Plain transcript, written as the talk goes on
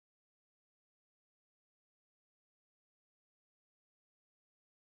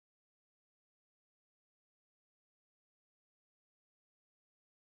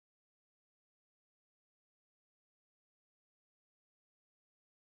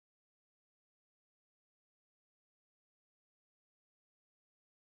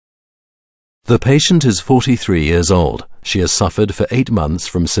The patient is 43 years old. She has suffered for 8 months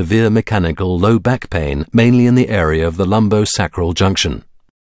from severe mechanical low back pain, mainly in the area of the lumbo-sacral junction.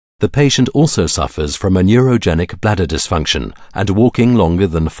 The patient also suffers from a neurogenic bladder dysfunction, and walking longer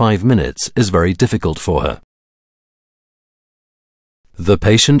than 5 minutes is very difficult for her. The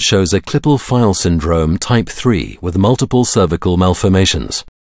patient shows a Klippel-Feil syndrome type 3 with multiple cervical malformations.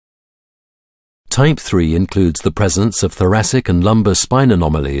 Type 3 includes the presence of thoracic and lumbar spine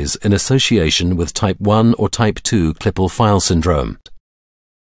anomalies in association with type 1 or type 2 Klippel-Feil syndrome.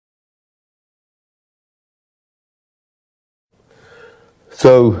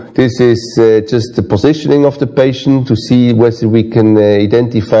 So this is just the positioning of the patient to see whether we can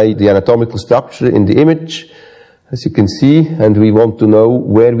identify the anatomical structure in the image, as you can see, and we want to know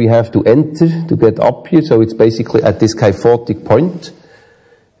where we have to enter to get up here. So it's basically at this kyphotic point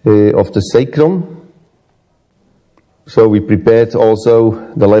of the sacrum. So we prepared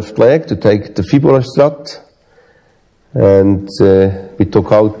also the left leg to take the fibular strut, and we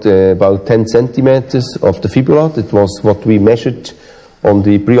took out about 10 centimeters of the fibula. That was what we measured on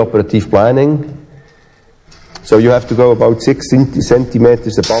the preoperative planning. So you have to go about 6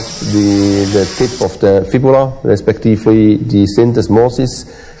 centimeters above the tip of the fibula, respectively the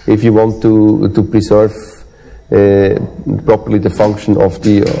syndesmosis, if you want to preserve properly the function of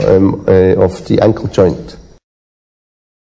the ankle joint.